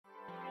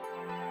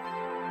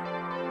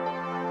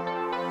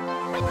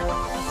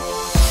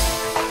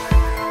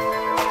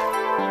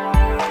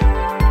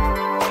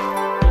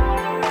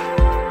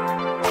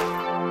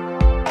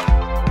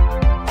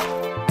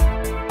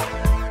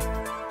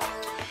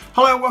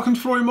welcome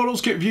to Flooring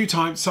Models Kit Review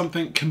Time.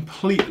 Something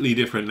completely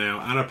different now,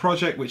 and a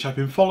project which I've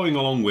been following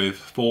along with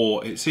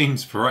for, it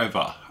seems,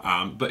 forever.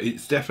 But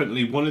it's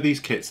definitely one of these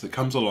kits that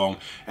comes along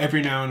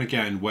every now and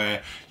again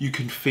where you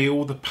can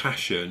feel the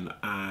passion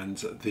and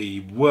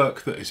the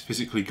work that has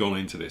physically gone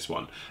into this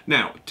one.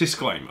 Now,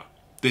 disclaimer.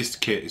 This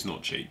kit is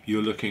not cheap.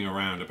 You're looking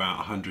around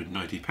about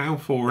 £190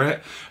 for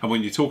it, and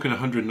when you're talking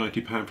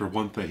 £190 for a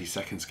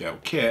 1/32 scale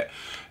kit,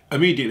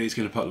 immediately it's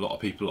going to put a lot of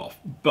people off.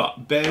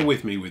 But bear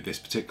with me with this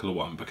particular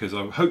one, because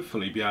I'll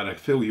hopefully be able to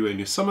fill you in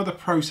with some of the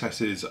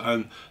processes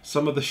and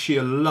some of the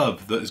sheer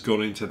love that has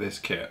gone into this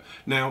kit.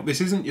 Now,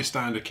 this isn't your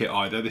standard kit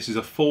either. This is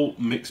a full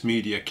mixed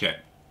media kit,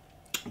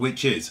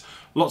 which is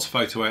lots of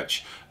photo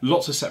etch,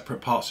 lots of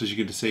separate parts as you're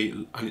going to see,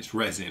 and it's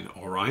resin,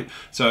 all right?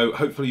 So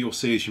hopefully you'll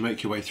see as you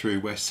make your way through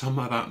where some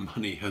of that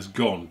money has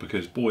gone,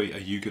 because boy, are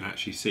you going to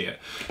actually see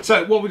it.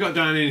 So what we got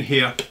down in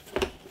here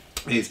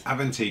is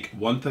Aviattic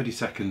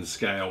 1/32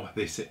 scale.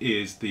 This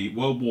is the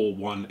World War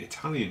I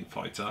Italian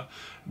fighter,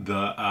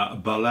 the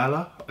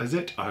Balilla, is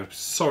it? I'm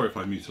sorry if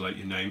I mutilate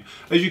your name.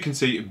 As you can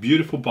see,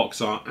 beautiful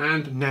box art,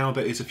 and now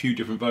there is a few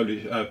different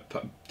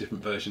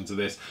versions of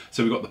this.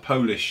 So we've got the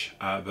Polish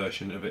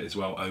version of it as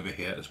well over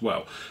here as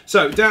well.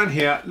 So down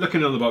here,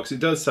 looking on the box, it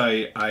does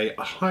say a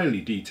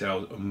highly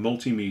detailed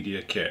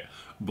multimedia kit.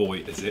 Boy,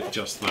 is it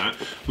just that.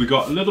 We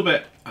got a little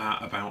bit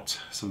about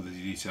some of the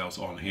details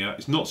on here.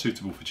 It's not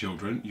suitable for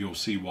children. You'll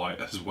see why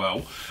as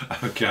well.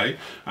 Okay,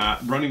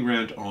 running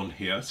around on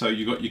here. So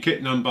you got your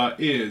kit number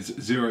is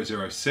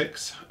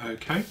 006.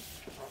 Okay.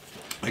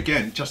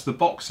 Again, just the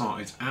box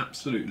art is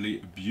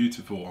absolutely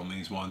beautiful on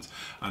these ones.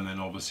 And then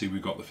obviously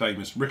we've got the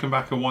famous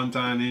Rickenbacker one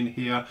down in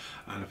here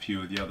and a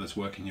few of the others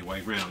working your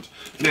way around.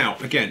 Now,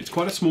 again, it's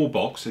quite a small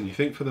box, and you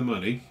think for the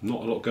money,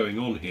 not a lot going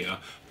on here,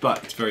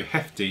 but it's very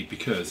hefty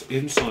because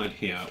inside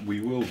here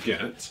we will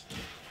get,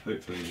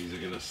 hopefully these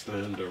are going to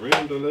stand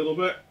around a little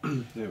bit.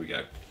 There we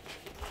go.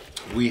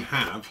 We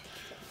have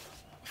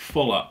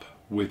full up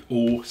with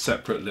all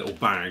separate little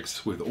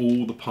bags with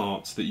all the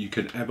parts that you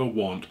can ever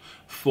want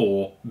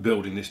for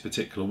building this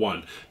particular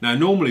one. Now,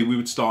 normally we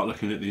would start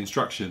looking at the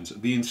instructions.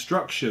 The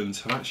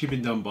instructions have actually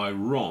been done by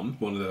Ron,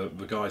 one of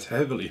the guys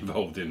heavily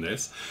involved in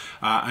this,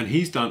 and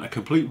he's done a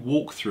complete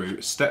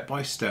walkthrough,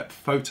 step-by-step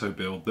photo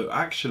build that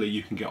actually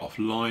you can get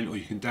offline, or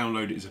you can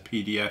download it as a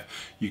PDF.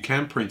 You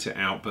can print it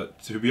out,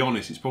 but to be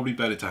honest, it's probably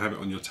better to have it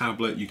on your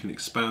tablet. You can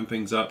expand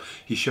things up.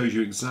 He shows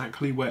you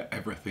exactly where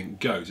everything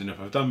goes, and if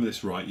I've done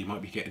this right, you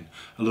might be getting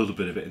a little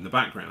bit of it in the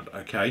background.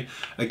 Okay,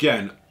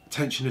 again,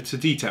 attention to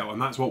detail,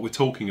 and that's what we're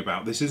talking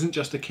about. This isn't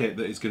just a kit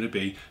that is going to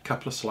be a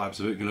couple of slabs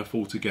of it going to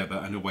fall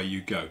together and away you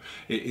go.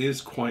 It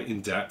is quite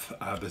in depth.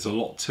 There's a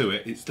lot to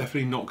it. It's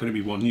definitely not going to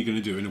be one you're going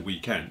to do in a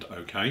weekend.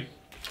 Okay,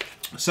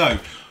 so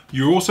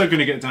you're also going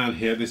to get down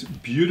here this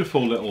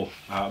beautiful little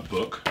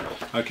book,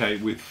 okay,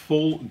 with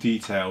full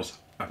details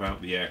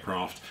about the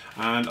aircraft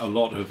and a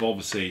lot of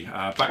obviously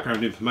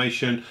background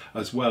information,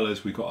 as well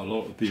as we've got a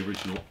lot of the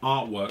original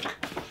artwork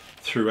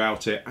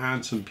throughout it,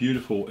 and some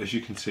beautiful, as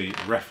you can see,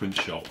 reference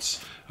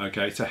shots,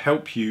 okay, to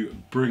help you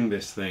bring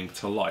this thing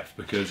to life,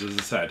 because as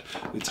I said,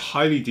 it's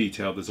highly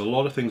detailed. There's a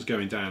lot of things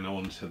going down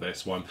onto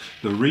this one.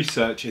 The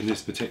research in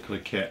this particular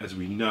kit, as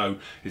we know,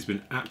 has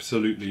been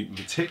absolutely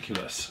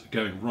meticulous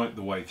going right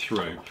the way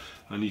through,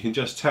 and you can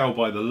just tell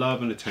by the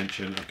love and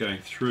attention of going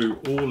through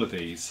all of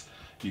these.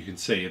 You can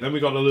see. Then we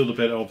got a little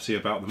bit obviously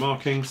about the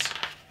markings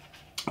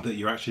that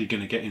you're actually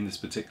going to get in this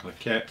particular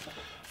kit.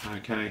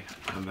 Okay,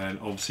 and then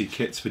obviously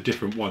kits for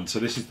different ones. So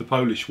this is the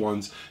Polish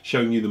ones,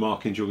 showing you the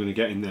markings you're going to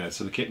get in there.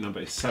 So the kit number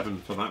is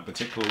 7 for that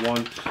particular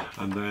one.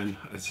 And then,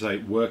 as I say,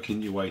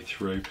 working your way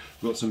through,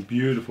 we've got some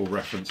beautiful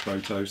reference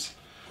photos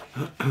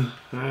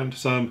and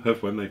some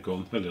of when they've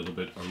gone a little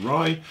bit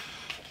awry,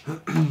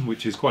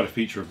 which is quite a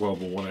feature of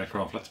World War I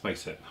aircraft, let's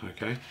face it.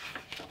 Okay,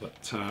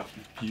 but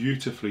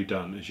beautifully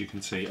done, as you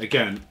can see.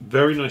 Again,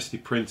 very nicely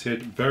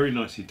printed, very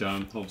nicely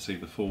done. Obviously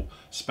the full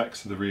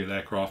specs of the real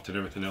aircraft and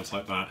everything else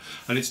like that.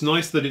 And it's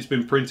nice that it's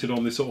been printed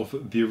on this sort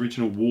of the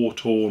original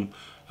war-torn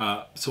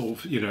sort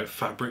of, you know,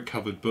 fabric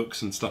covered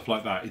books and stuff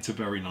like that. It's a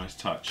very nice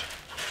touch.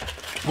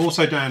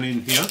 Also down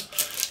in here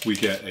we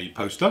get a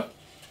poster.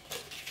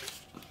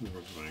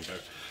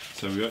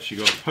 So we've actually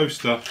got a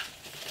poster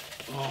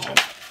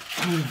of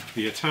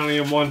the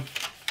Italian one,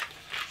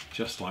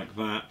 just like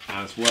that,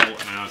 as well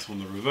as on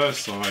the reverse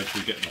side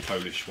we get the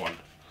Polish one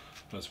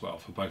as well,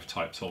 for both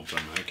types of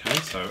them. Okay,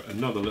 so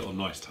another little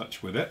nice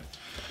touch with it.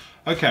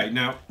 Okay,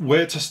 now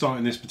where to start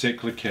in this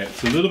particular kit?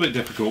 It's a little bit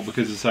difficult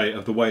because, as I say,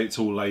 of the way it's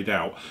all laid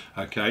out.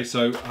 Okay,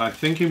 so I'm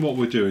thinking what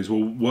we'll do is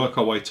we'll work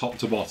our way top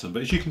to bottom,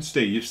 but as you can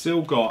see, you've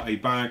still got a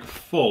bag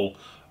full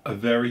of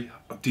very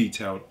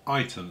detailed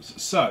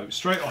items. So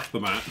straight off the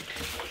bat,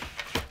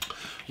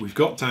 we've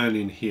got down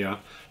in here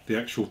the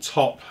actual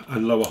top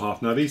and lower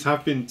half. Now these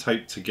have been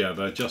taped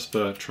together just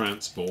for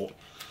transport.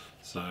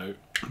 So,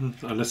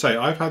 and I say,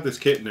 I've had this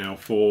kit now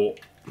for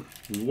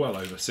well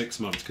over 6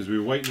 months, because we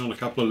were waiting on a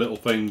couple of little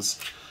things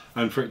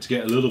and for it to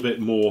get a little bit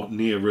more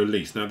near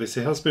release. Now this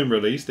has been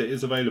released. It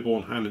is available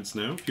on Hannons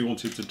now if you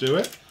wanted to do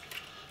it.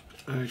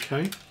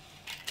 Okay,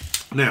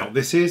 Now,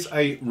 this is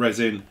a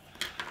resin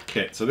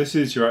kit. So this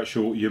is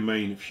your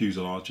main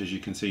fuselage, as you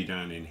can see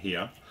down in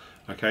here.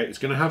 Okay, it's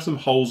going to have some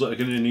holes that are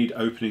going to need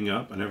opening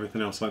up and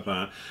everything else like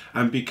that.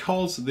 And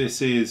because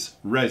this is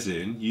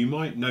resin, you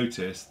might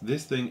notice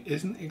this thing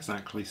isn't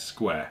exactly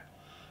square.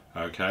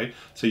 Okay,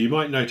 so you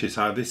might notice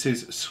how this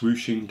is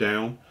swooshing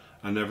down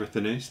and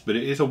everything is, but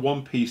it is a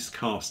one-piece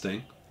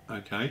casting.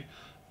 Okay,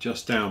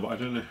 just down, but I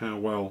don't know how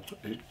well,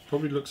 it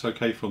probably looks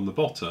okay from the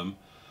bottom,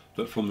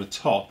 but from the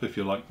top, if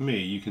you're like me,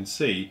 you can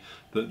see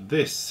that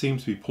this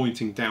seems to be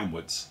pointing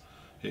downwards.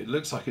 It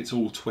looks like it's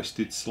all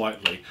twisted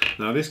slightly.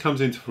 Now this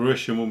comes into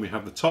fruition when we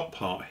have the top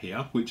part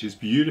here, which is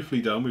beautifully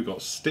done. We've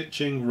got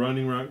stitching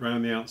running right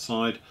around the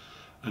outside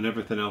and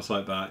everything else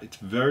like that. It's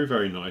very,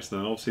 very nice.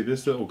 Now obviously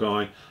this little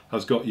guy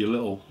has got your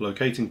little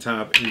locating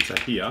tab into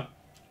here.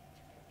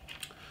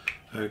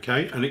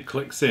 Okay, and it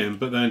clicks in,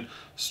 but then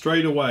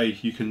straight away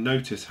you can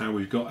notice how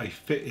we've got a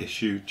fit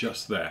issue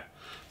just there.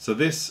 So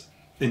this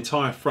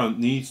entire front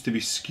needs to be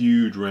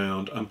skewed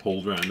round and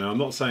pulled round. Now I'm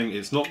not saying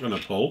it's not going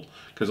to pull,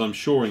 because I'm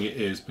shoring it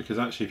is, because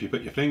actually if you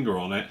put your finger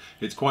on it,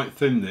 it's quite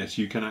thin, this,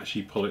 you can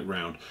actually pull it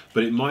round.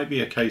 But it might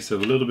be a case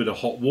of a little bit of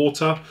hot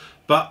water,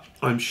 but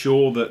I'm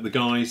sure that the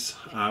guys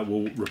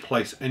will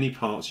replace any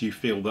parts you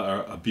feel that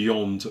are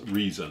beyond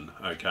reason,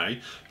 okay?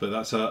 But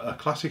that's a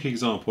classic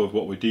example of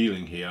what we're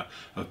dealing here,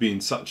 of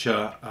being such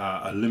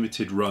a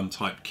limited run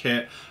type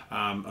kit,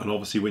 and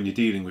obviously when you're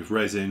dealing with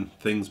resin,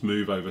 things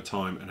move over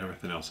time and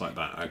everything else like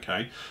that,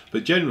 okay?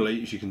 But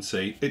generally, as you can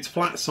see, it's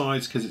flat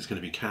sides because it's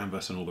going to be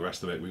canvas and all the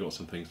rest of it. We've got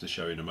some things to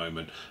show in a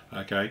moment,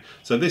 okay?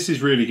 So this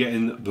is really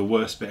getting the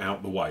worst bit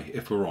out the way,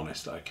 if we're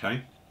honest,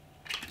 okay?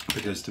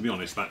 Because to be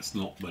honest, that's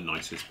not the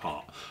nicest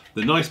part.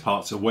 The nice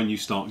parts are when you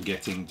start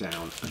getting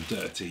down and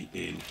dirty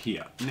in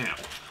here.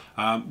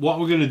 Now, what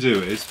we're going to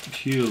do is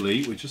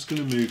purely, we're just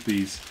going to move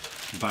these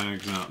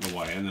bags out of the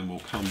way and then we'll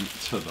come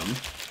to them.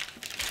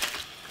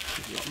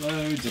 We've got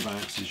loads of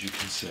bags, as you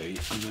can see,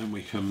 and then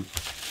we can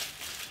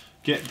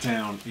get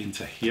down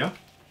into here.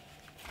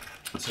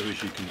 So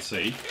as you can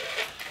see,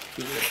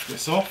 lift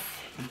this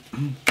off.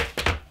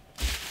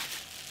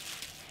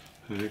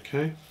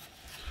 Okay.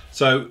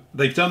 So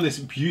they've done this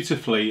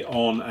beautifully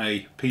on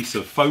a piece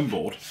of foam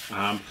board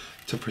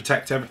to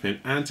protect everything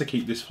and to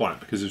keep this flat,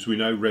 because as we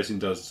know, resin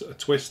does a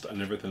twist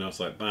and everything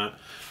else like that.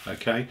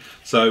 Okay,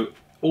 so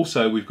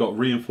also we've got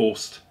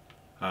reinforced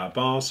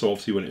bars, so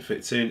obviously when it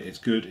fits in, it's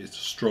good, it's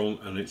strong,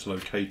 and it's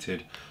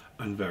located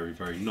and very,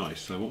 very nice.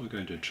 So what we're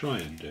going to try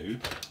and do,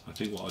 I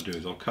think what I'll do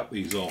is I'll cut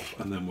these off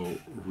and then we'll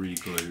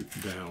re-glue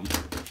down.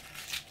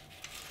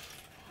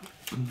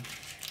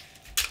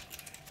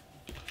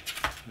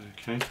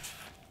 Okay.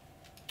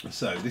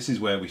 So this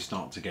is where we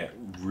start to get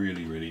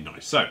really, really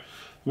nice. So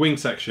wing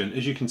section,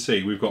 as you can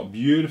see, we've got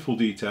beautiful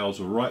details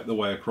right the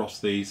way across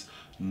these,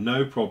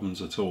 no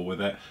problems at all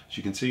with it. As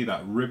you can see,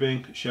 that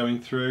ribbing showing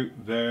through,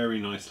 very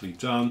nicely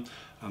done.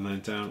 And then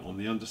down on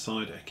the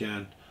underside,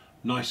 again,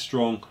 nice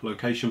strong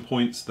location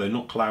points. They're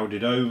not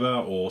clouded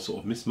over or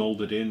sort of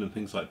mismolded in and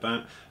things like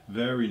that.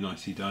 Very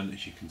nicely done,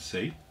 as you can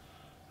see.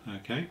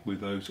 Okay, with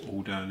those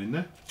all down in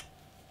there.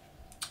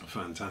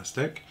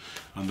 Fantastic.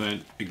 And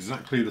then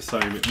exactly the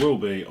same it will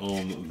be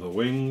on the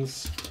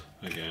wings.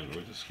 Again,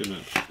 we're just going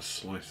to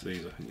slice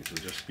these. I think this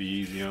will just be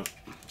easier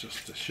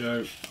just to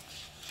show.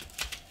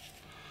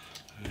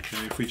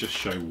 Okay, if we just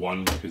show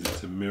one because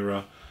it's a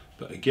mirror,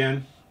 but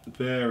again,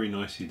 very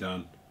nicely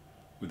done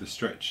with the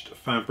stretched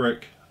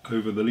fabric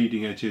over the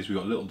leading edges. We've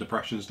got little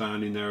depressions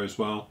down in there as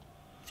well.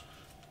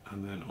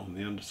 And then on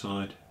the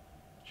underside,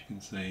 as you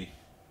can see,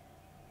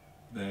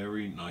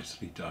 very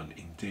nicely done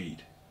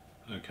indeed.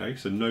 Okay,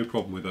 so no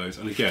problem with those,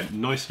 and again,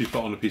 nicely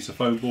put on a piece of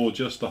foam board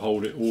just to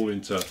hold it all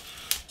into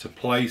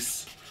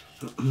place,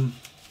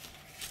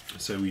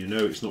 so you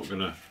know it's not going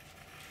to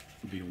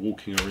be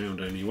walking around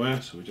anywhere.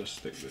 So we just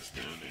stick this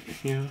down in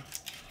here.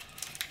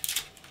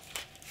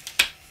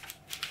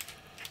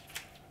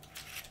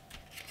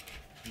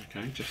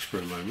 Okay, just for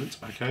a moment.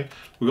 Okay,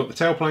 we've got the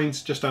tail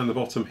planes just down the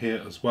bottom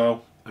here as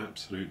well.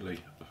 Absolutely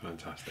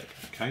fantastic.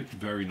 Okay,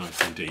 very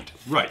nice indeed.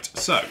 Right,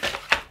 so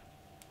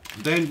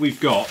then we've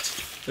got,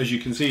 as you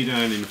can see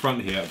down in the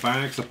front here,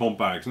 bags upon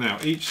bags. Now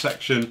each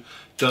section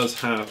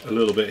does have a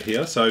little bit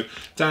here. So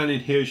down in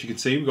here, as you can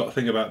see, we've got to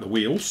think about the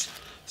wheels.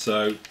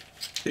 So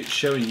it's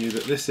showing you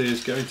that this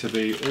is going to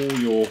be all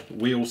your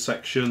wheel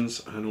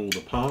sections and all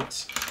the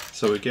parts.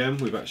 So again,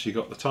 we've actually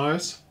got the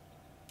tyres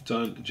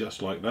done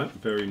just like that,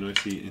 very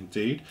nicely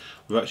indeed.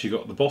 We've actually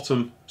got the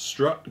bottom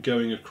strut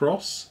going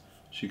across,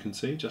 as you can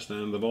see, just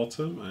down the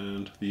bottom,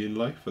 and the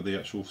inlay for the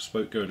actual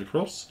spoke going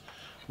across,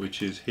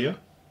 which is here.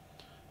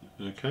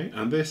 Okay,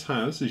 and this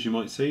has, as you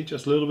might see,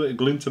 just a little bit of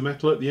glint of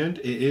metal at the end.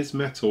 It is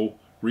metal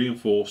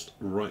reinforced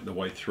right the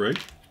way through.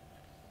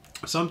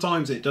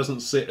 Sometimes it doesn't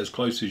sit as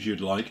close as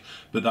you'd like,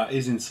 but that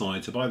is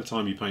inside, so by the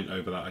time you paint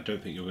over that, I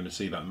don't think you're going to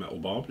see that metal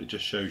bar, but it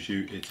just shows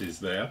you it is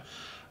there.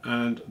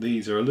 And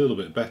these are a little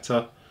bit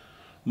better,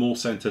 more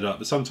centered up,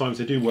 but sometimes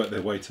they do work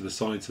their way to the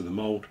sides of the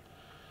mold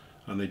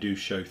and they do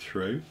show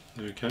through.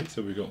 Okay,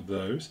 so we've got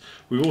those.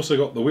 We've also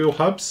got the wheel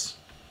hubs.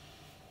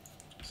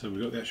 So we've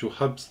got the actual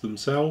hubs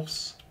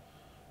themselves.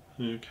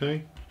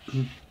 Okay,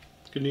 gonna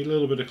need a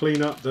little bit of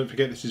cleanup. Don't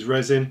forget this is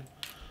resin,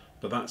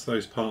 but that's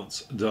those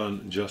parts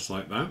done just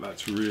like that.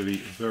 That's really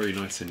very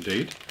nice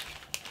indeed.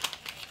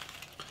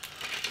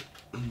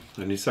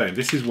 And you're saying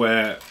this is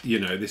where, you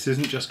know, this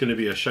isn't just going to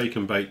be a shake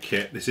and bake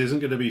kit. This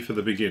isn't going to be for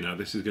the beginner.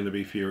 This is going to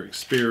be for your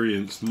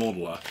experienced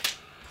modeler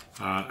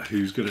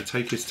who's going to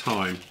take his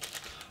time,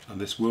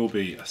 and this will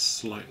be a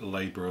slight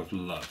labour of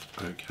love.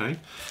 Okay,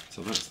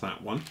 so that's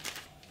that one.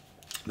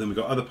 Then we've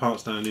got other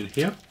parts down in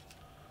here.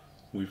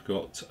 We've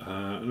got,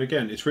 and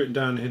again, it's written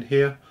down in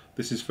here,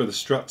 this is for the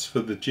struts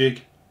for the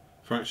jig,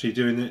 for actually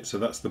doing it. So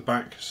that's the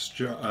back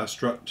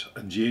strut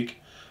jig,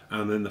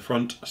 and then the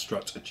front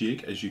strut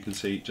jig, as you can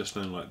see, just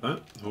down like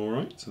that. All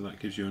right, so that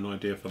gives you an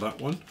idea for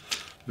that one.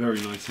 Very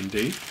nice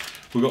indeed.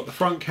 We've got the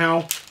front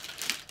cowl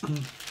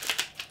and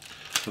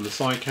the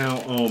side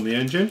cowl on the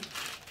engine.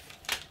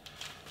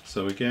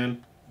 So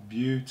again,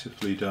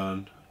 beautifully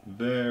done,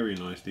 very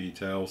nice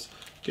details.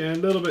 Again, a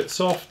little bit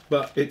soft,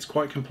 but it's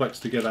quite complex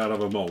to get out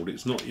of a mould.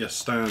 It's not your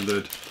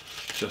standard,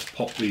 just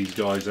pop these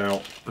guys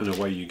out and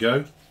away you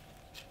go.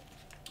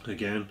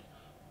 Again,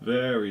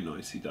 very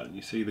nicely done.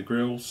 You see the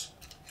grills,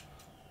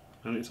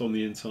 and it's on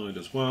the inside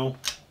as well.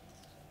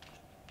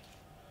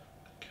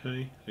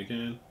 Okay,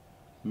 again,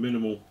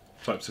 minimal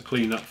types of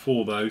cleanup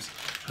for those.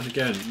 And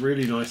again,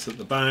 really nice that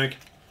the bag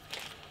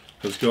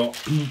has got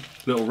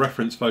little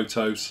reference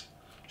photos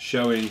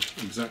showing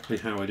exactly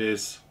how it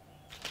is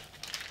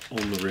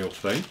on the real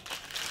thing.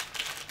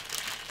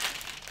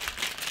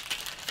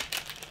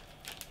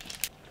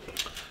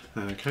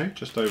 Okay,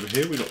 just over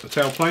here we've got the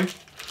tailplane.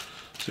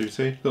 So you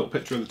see a little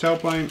picture of the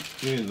tailplane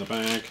in the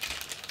bag,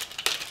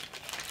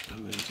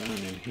 and then down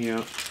in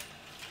here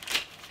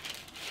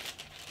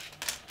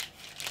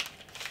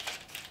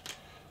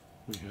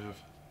we have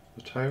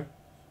the tail.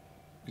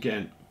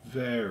 Again,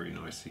 very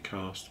nicely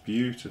cast,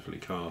 beautifully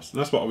cast. And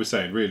that's what I was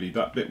saying, really,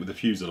 that bit with the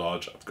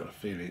fuselage, I've got a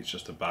feeling it's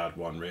just a bad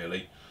one,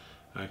 really.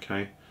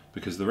 Okay,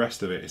 because the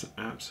rest of it is an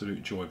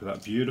absolute joy. But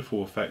that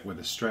beautiful effect with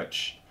the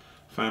stretch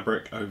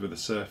fabric over the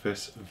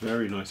surface,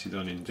 very nicely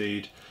done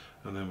indeed.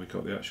 And then we've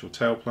got the actual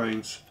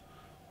tailplanes,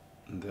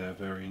 and they're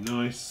very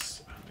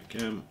nice. And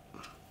again,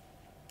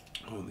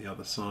 on the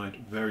other side,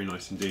 very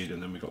nice indeed.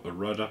 And then we've got the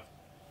rudder,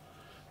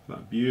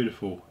 that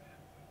beautiful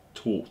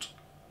taut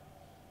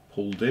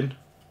pulled in.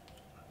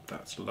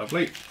 That's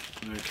lovely.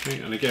 Okay,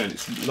 and again,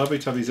 it's lovely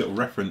to have these little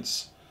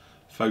reference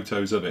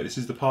photos of it. This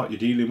is the part you're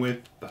dealing with,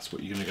 that's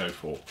what you're going to go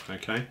for.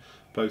 Okay,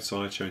 both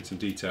sides showing some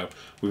detail.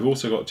 We've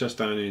also got just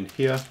down in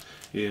here,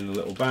 in a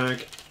little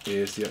bag,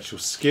 is the actual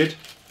skid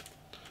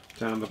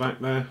down the back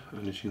there,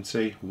 and as you can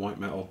see, white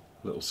metal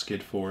little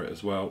skid for it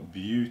as well,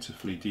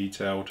 beautifully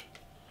detailed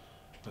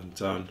and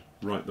done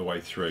right the way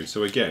through.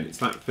 So again, it's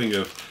that thing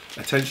of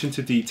attention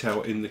to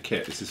detail in the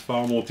kit. This is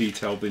far more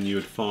detailed than you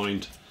would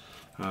find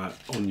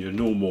on your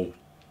normal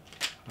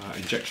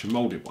injection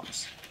molded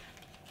ones.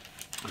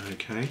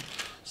 Okay,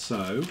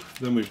 so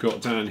then we've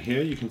got down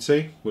here, you can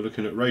see we're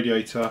looking at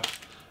radiator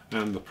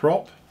and the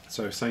prop.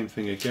 So same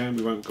thing again,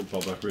 we won't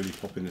bother really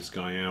popping this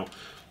guy out.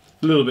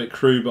 A little bit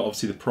crude, but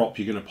obviously the prop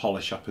you're going to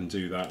polish up and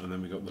do that. And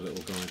then we've got the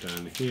little guy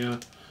down here,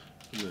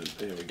 and then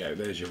there we go,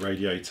 there's your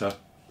radiator,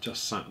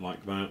 just sat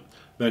like that.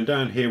 Then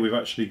down here we've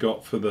actually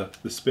got, for the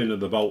spin of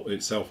the bolt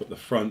itself at the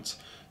front,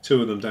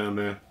 two of them down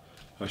there.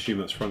 I assume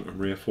that's front and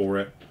rear for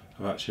it.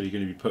 I'm actually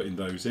going to be putting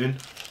those in.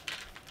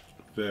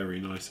 Very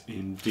nice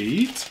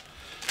indeed.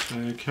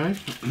 Okay.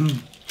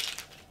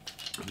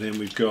 Then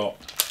we've got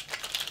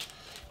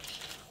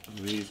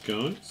these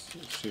guys.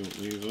 Let's see what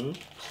these are.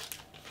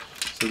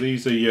 So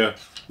these are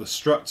the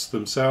struts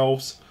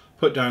themselves.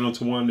 Put down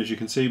onto one, as you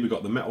can see, we've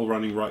got the metal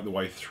running right the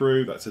way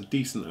through. That's a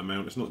decent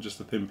amount. It's not just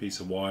a thin piece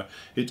of wire.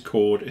 It's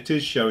cord. It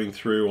is showing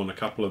through on a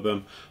couple of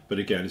them, but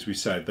again, as we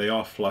said, they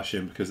are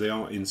flushing because they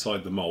are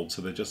inside the mold,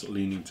 so they're just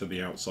leaning to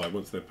the outside.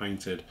 Once they're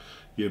painted,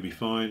 you'll be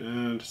fine.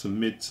 And some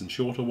mids and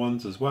shorter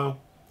ones as well.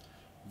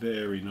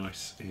 Very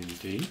nice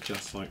indeed,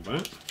 just like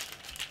that.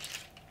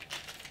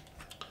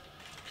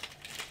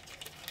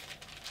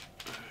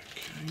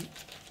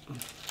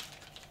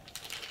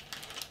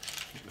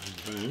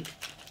 Okay.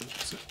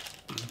 That's it.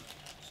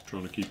 Just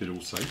trying to keep it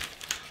all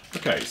safe.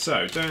 Okay,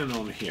 so down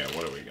on here,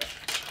 what do we got?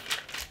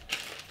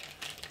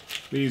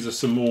 These are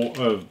some more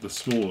of the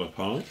smaller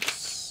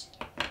parts.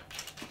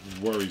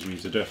 It worries me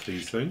to death,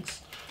 these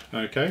things.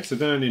 Okay, so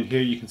down in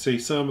here you can see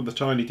some of the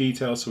tiny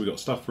details. So we've got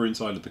stuff for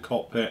inside of the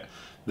cockpit,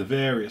 the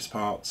various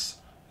parts,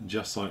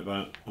 just like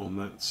that on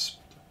that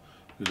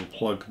little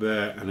plug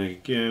there. And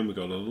again, we've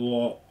got a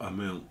lot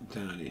amount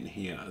down in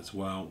here as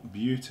well.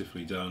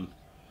 Beautifully done.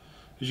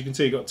 As you can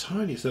see, you've got a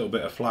tiniest little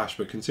bit of flash,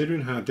 but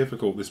considering how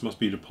difficult this must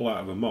be to pull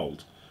out of a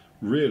mould,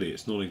 really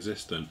it's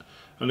non-existent.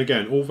 And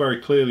again, all very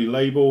clearly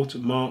labelled,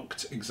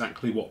 marked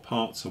exactly what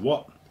parts are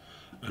what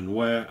and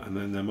where, and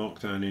then they're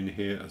marked down in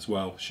here as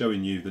well,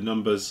 showing you the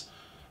numbers.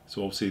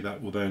 So obviously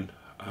that will then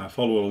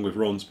follow along with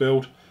Ron's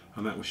build,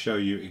 and that will show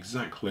you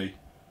exactly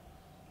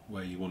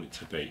where you want it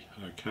to be.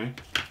 Okay.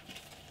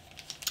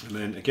 And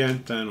then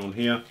again, down on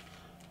here,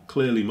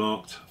 clearly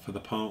marked for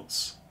the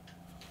parts.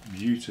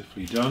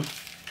 Beautifully done.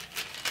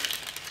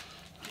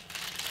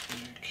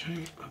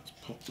 Okay, let's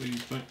pop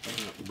these back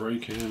without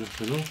breaking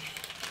anything off.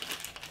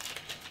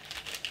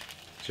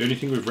 The only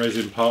thing with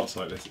resin parts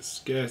like this, it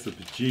scares the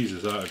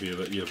bejesus out of you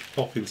that you're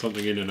popping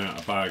something in and out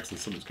of bags and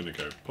something's going to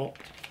go pop.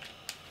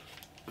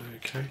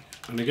 Okay,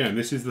 and again,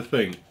 this is the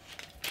thing.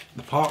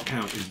 The part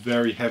count is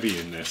very heavy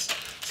in this.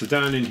 So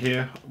down in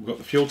here, we've got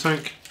the fuel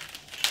tank.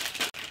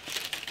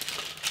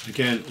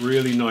 Again,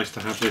 really nice to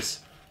have this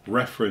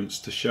reference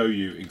to show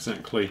you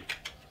exactly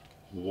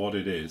what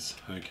it is.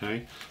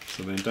 Okay,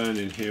 so then down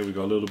in here we've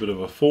got a little bit of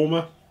a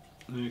former.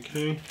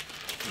 Okay,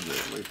 and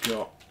then we've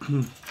got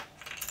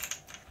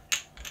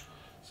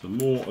some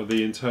more of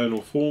the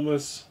internal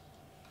formers.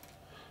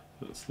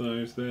 That's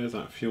those. There's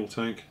that fuel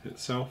tank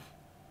itself.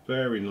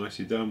 Very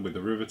nicely done with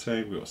the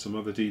riveting. We've got some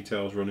other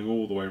details running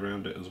all the way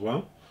around it as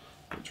well.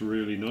 That's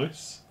really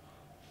nice.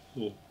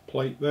 Little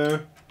plate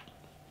there.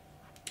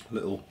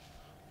 Little,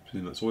 I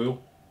think that's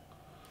oil.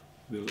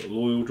 The little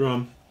oil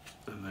drum.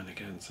 And then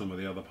again, some of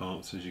the other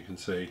parts, as you can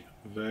see,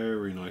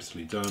 very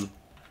nicely done.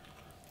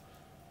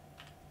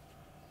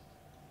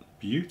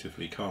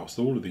 Beautifully cast.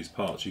 All of these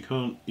parts, you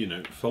can't, you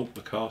know, fault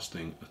the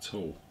casting at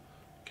all.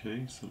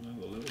 Okay, some of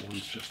the little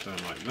ones just down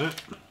like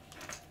that.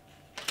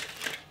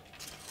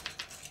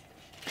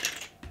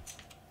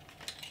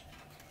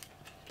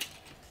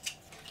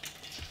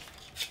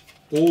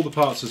 All the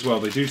parts as well,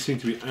 they do seem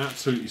to be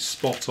absolutely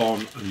spot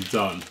on and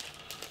done.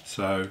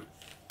 So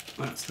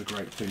that's the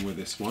great thing with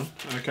this one.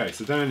 Okay,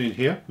 so down in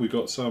here we've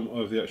got some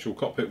of the actual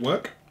cockpit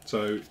work.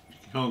 So you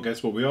can't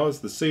guess what we are. It's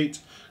the seat,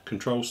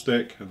 control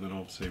stick, and then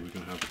obviously we're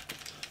going to have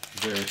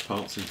various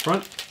parts in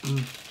front.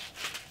 And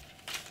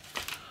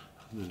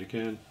then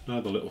again,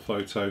 another little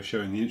photo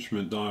showing the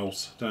instrument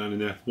dials down in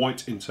there.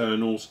 White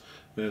internals.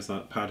 There's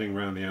that padding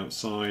around the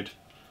outside.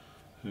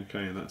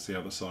 Okay, and that's the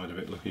other side of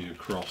it looking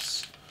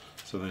across.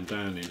 So then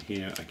down in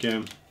here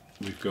again,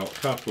 we've got a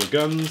couple of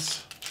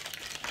guns.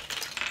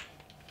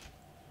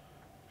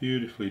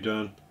 Beautifully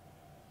done.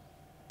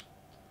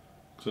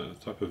 So a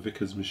type of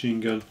Vickers machine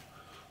gun.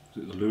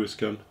 Is it the Lewis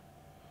gun?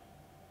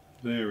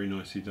 Very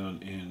nicely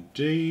done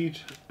indeed.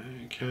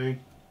 Okay.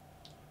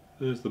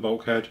 There's the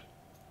bulkhead.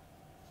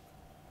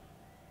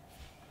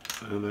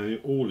 And the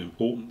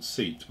all-important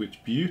seat,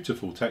 which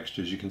beautiful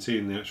textures you can see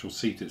in the actual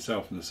seat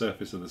itself and the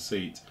surface of the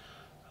seat.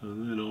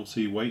 And then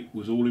obviously weight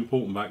was all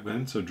important back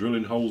then, so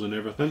drilling holes and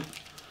everything.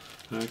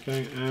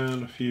 Okay,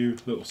 and a few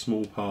little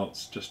small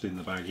parts just in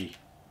the baggie,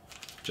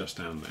 just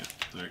down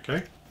there.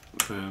 Okay,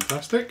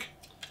 fantastic.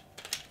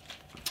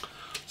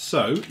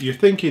 So you're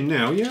thinking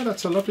now, yeah,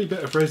 that's a lovely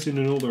bit of resin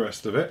and all the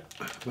rest of it.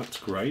 That's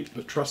great,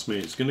 but trust me,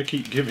 it's going to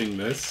keep giving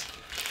this.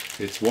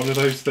 It's one of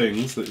those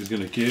things that is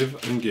going to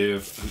give and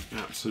give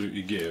and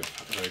absolutely give.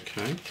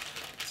 Okay,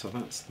 so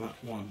that's that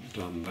one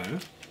done there.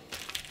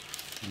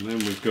 And then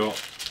we've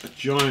got a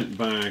giant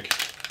bag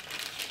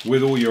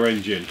with all your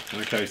engine.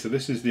 Okay, so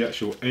this is the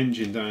actual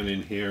engine down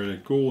in here, and a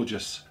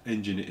gorgeous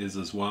engine it is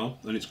as well.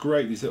 And it's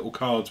great, these little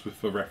cards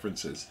for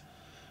references.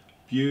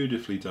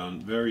 Beautifully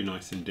done, very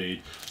nice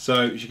indeed.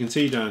 So as you can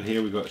see down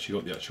here, we've actually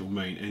got the actual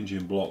main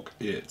engine block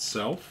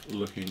itself,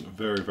 looking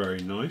very, very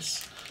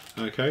nice.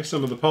 Okay,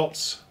 some of the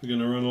pots are going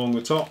to run along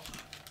the top.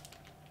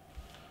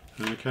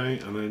 Okay,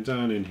 and then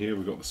down in here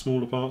we've got the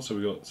smaller parts, so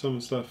we've got some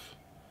stuff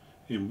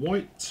in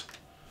white.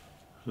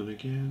 And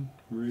again,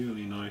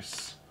 really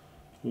nice,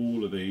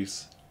 all of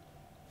these.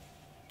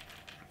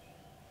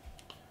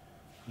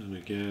 And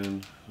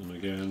again, and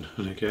again,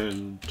 and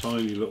again,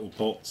 tiny little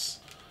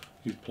pots.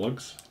 These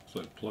plugs, it's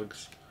like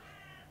plugs.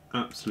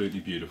 Absolutely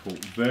beautiful,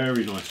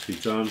 very nicely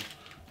done.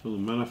 Little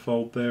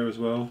manifold there as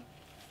well,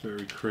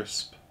 very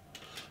crisp.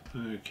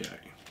 Okay,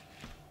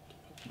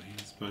 put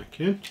these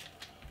back in.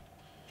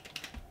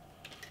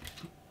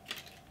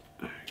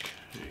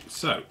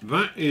 So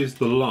that is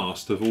the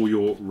last of all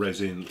your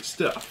resin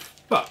stuff,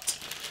 but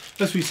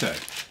as we said,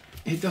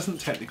 it doesn't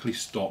technically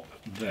stop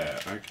there.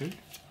 Okay,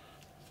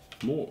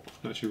 more.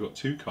 Actually, we've got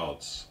two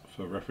cards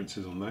for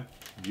references on there.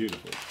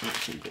 Beautiful,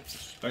 absolutely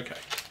gorgeous.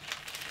 Okay,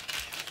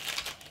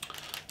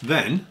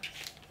 then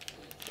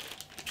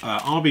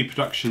RB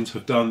Productions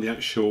have done the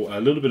actual a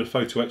little bit of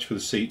photo etch for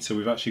the seat. So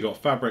we've actually got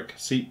fabric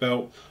seat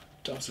belt.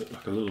 Does look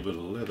like a little bit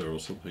of leather or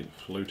something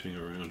floating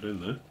around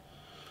in there.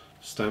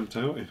 Stamped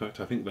out, in fact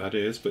I think that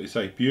is, but it's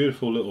a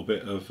beautiful little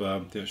bit of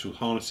the actual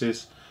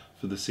harnesses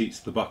for the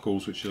seats, the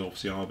buckles, which is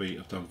obviously RB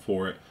have done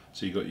for it,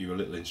 so you got your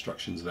little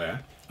instructions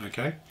there.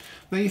 Okay,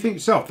 now you think to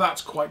yourself,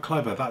 that's quite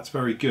clever, that's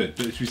very good,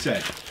 but as we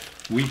said,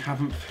 we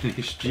haven't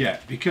finished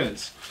yet,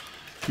 because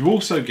you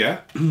also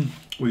get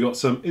we got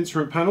some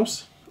instrument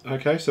panels.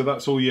 Okay, so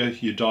that's all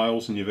your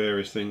dials and your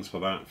various things for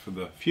that, for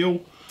the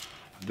fuel.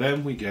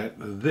 Then we get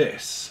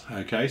this.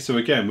 Okay, so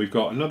again, we've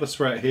got another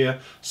thread here,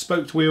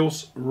 spoked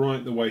wheels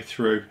right the way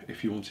through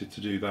if you wanted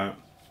to do that.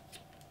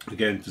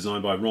 Again,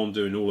 designed by Ron,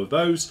 doing all of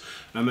those.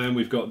 And then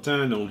we've got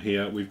down on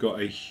here, we've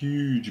got a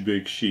huge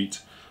big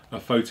sheet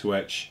of photo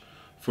etch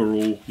for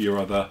all your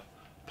other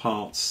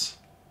parts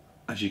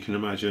as you can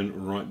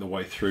imagine, right the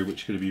way through,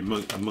 which is going to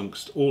be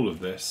amongst all of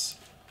this.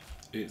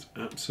 It's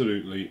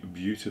absolutely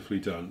beautifully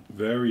done.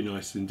 Very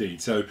nice indeed.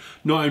 So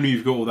not only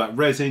you've got all that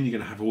resin, you're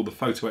going to have all the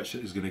photo etch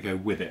that is going to go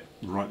with it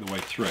right the way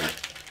through.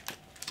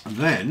 And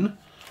then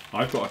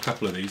I've got a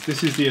couple of these.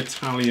 This is the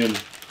Italian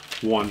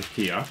one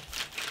here.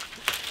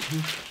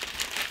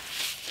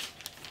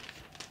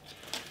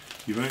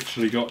 You've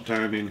actually got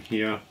down in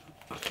here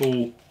a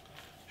full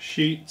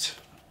sheet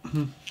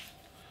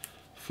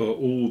for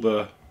all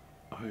the,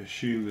 I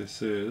assume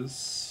this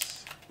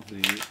is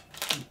the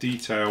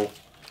detail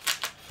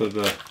for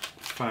the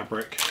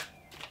fabric.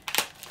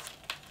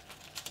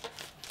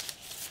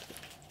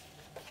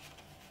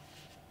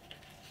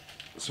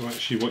 So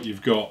actually what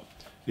you've got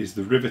is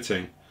the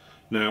riveting.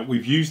 Now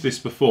we've used this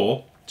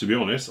before, to be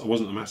honest. I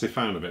wasn't a massive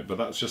fan of it, but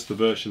that's just the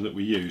version that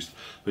we used.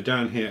 But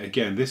down here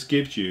again, this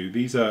gives you,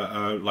 these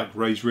are like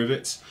raised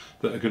rivets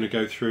that are going to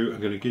go through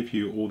and going to give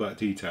you all that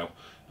detail.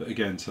 But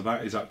again, so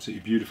that is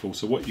absolutely beautiful.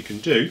 So what you can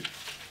do,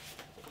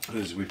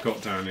 as we've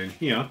got down in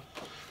here,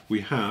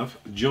 we have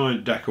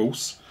giant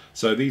decals.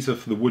 So these are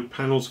for the wood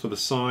panels for the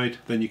side,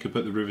 then you can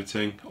put the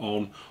riveting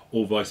on,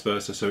 or vice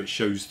versa, so it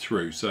shows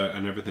through, so,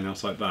 and everything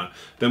else like that.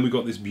 Then we've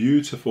got this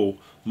beautiful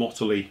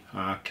motley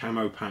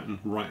camo pattern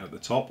right at the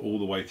top, all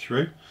the way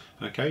through.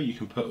 Okay, you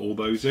can put all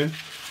those in.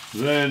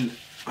 Then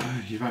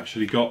you've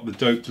actually got the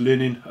doped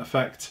linen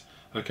effect,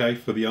 okay,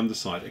 for the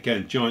underside.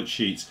 Again, giant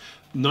sheets.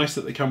 Nice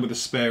that they come with a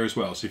spare as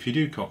well, so if you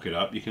do cock it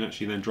up, you can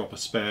actually then drop a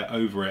spare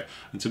over it,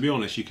 and to be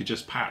honest, you could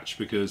just patch,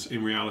 because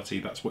in reality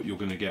that's what you're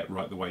going to get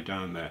right the way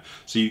down there.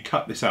 So you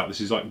cut this out.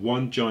 This is like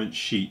one giant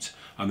sheet,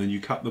 and then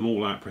you cut them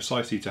all out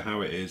precisely to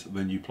how it is, and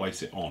then you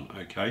place it on.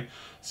 Okay,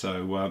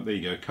 so there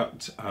you go,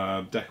 cut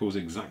decals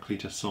exactly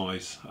to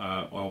size.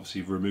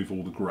 Obviously remove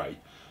all the grey.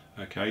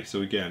 Okay,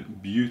 so again,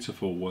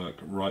 beautiful work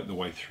right the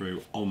way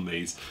through on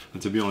these,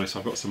 and to be honest,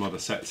 I've got some other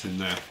sets in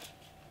there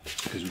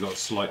because we've got a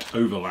slight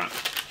overlap.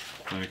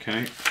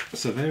 Okay,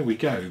 so there we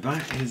go,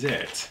 that is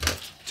it.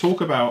 Talk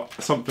about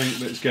something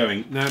that's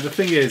going. Now the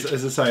thing is,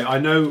 as I say, I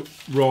know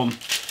Ron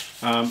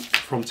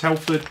from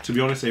Telford, to be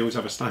honest, they always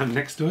have a stand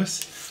next to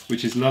us,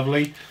 which is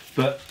lovely,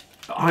 but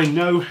I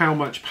know how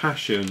much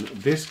passion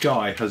this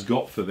guy has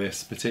got for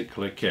this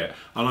particular kit,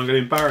 and I'm going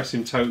to embarrass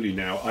him totally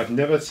now. I've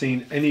never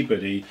seen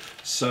anybody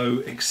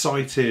so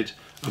excited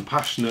and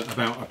passionate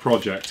about a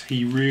project.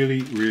 He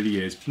really,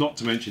 really is. Not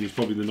to mention he's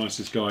probably the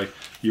nicest guy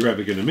you're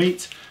ever going to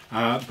meet.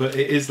 But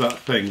it is that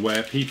thing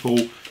where people,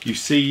 you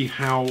see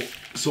how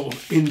sort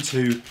of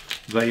into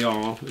they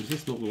are. Is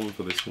this not the one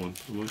for this one?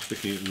 Am I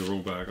sticking it in the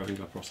wrong bag? I think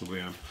I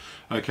possibly am.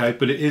 Okay,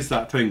 but it is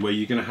that thing where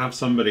you're going to have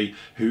somebody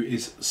who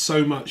is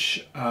so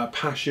much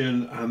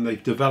passion, and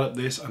they've developed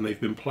this and they've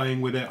been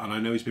playing with it, and I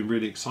know he's been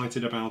really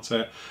excited about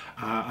it,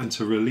 and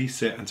to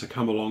release it and to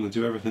come along and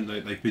do everything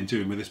that they've been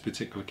doing with this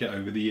particular kit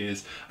over the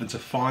years, and to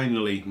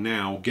finally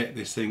now get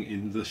this thing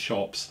in the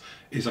shops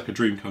is like a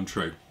dream come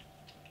true.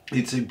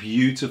 It's a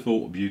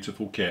beautiful,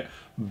 beautiful kit,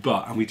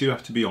 but, and we do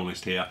have to be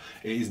honest here,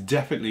 it is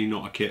definitely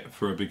not a kit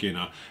for a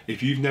beginner.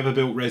 If you've never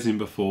built resin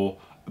before,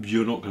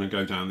 you're not going to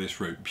go down this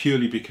route,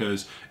 purely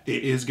because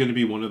it is going to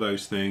be one of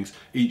those things.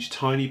 Each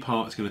tiny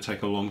part is going to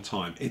take a long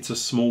time. It's a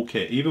small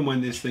kit. Even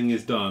when this thing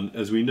is done,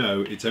 as we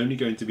know, it's only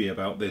going to be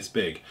about this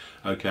big.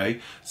 Okay,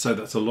 so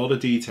that's a lot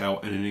of detail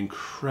in an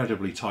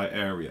incredibly tight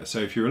area. So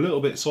if you're a little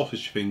bit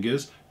softish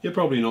fingers, you're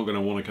probably not going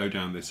to want to go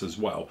down this as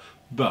well.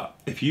 But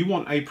if you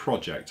want a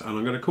project, and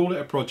I'm going to call it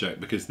a project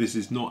because this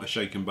is not a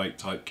shake and bake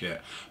type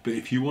kit, but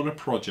if you want a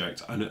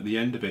project and at the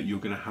end of it you're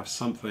going to have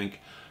something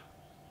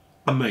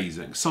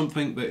amazing,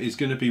 something that is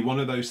going to be one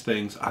of those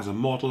things. As a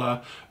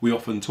modeler, we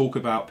often talk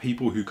about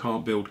people who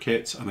can't build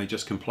kits and they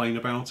just complain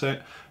about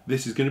it.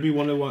 This is going to be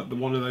one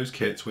of those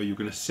kits where you're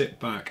going to sit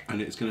back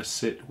and it's going to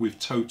sit with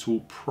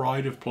total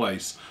pride of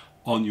place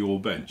on your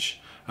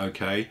bench.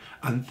 Okay,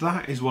 and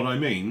that is what I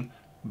mean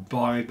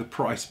by the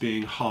price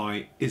being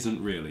high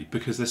isn't really,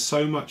 because there's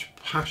so much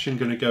passion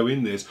going to go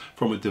in this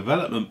from a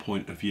development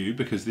point of view,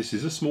 because this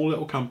is a small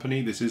little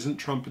company. This isn't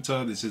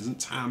Trumpeter, this isn't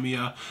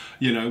Tamiya,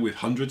 you know, with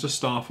hundreds of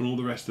staff and all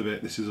the rest of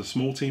it. This is a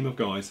small team of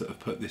guys that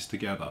have put this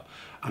together,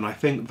 and I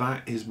think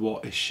that is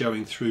what is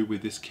showing through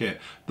with this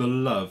kit. The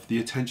love, the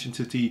attention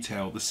to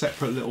detail, the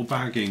separate little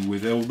bagging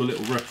with all the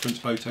little reference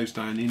photos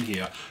down in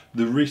here,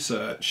 the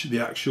research, the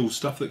actual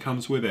stuff that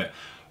comes with it.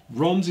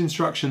 Ron's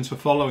instructions for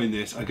following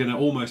this are going to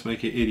almost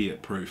make it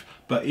idiot proof,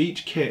 but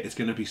each kit is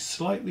going to be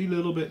slightly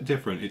little bit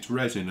different. It's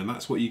resin, and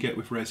that's what you get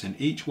with resin.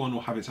 Each one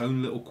will have its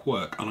own little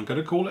quirk, and I'm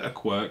going to call it a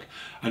quirk,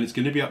 and it's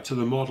going to be up to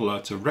the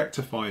modeler to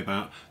rectify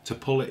that, to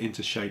pull it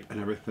into shape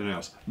and everything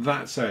else.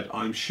 That said,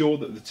 I'm sure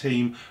that the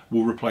team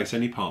will replace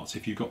any parts.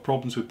 If you've got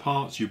problems with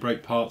parts, you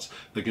break parts,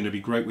 they're going to be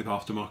great with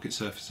aftermarket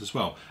surface as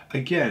well.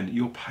 Again,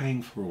 you're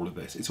paying for all of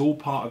this. It's all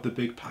part of the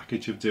big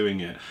package of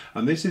doing it,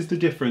 and this is the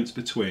difference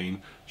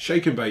between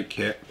shake and bake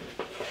kit.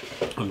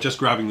 I'm just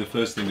grabbing the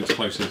first thing that's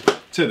closest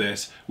to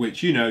this,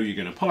 which you know you're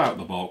going to pull out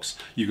the box.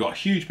 You've got a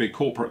huge big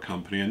corporate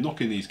company and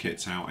knocking these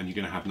kits out, and you're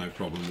going to have no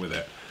problem with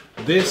it.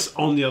 This,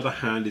 on the other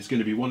hand, is going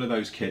to be one of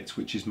those kits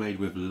which is made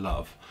with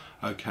love.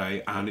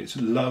 okay, and it's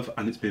love,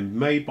 and it's been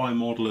made by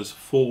modelers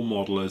for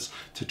modelers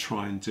to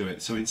try and do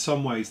it. So in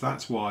some ways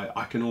that's why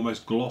I can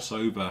almost gloss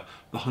over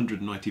the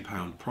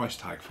 £190 price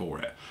tag for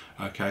it,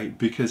 okay,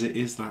 because it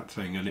is that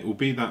thing, and it will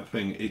be that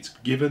thing. It's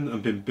given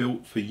and been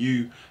built for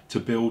you to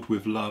build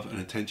with love and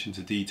attention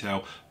to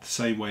detail, the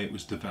same way it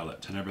was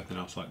developed and everything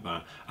else like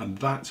that. And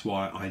that's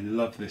why I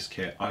love this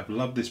kit. I've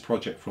loved this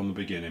project from the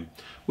beginning.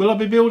 Will I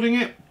be building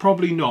it?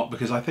 Probably not,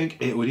 because I think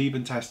it would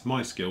even test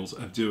my skills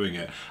of doing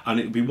it, and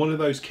it would be one of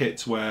those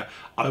kits where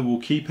I will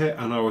keep it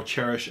and I will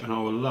cherish and I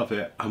will love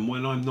it, and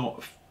when I'm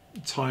not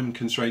time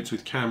constraints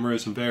with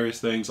cameras and various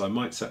things, I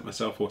might set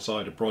myself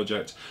aside a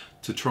project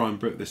to try and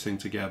put this thing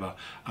together,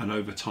 and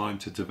over time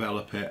to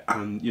develop it.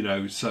 And you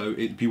know, so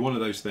it'd be one of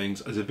those things.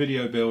 As a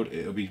video build,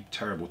 it'll be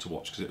terrible to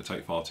watch because it would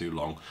take far too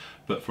long,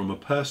 but from a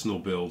personal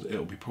build,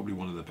 it'll be probably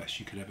one of the best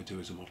you could ever do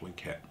as a modelling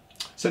kit.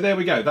 So there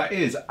we go, that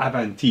is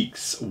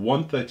Aviattic's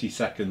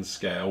 1/32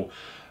 scale,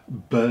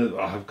 but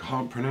I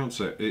can't pronounce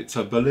it. It's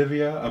a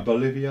Balilla,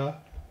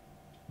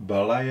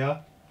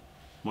 Balilla.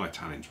 My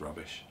Italian's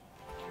rubbish.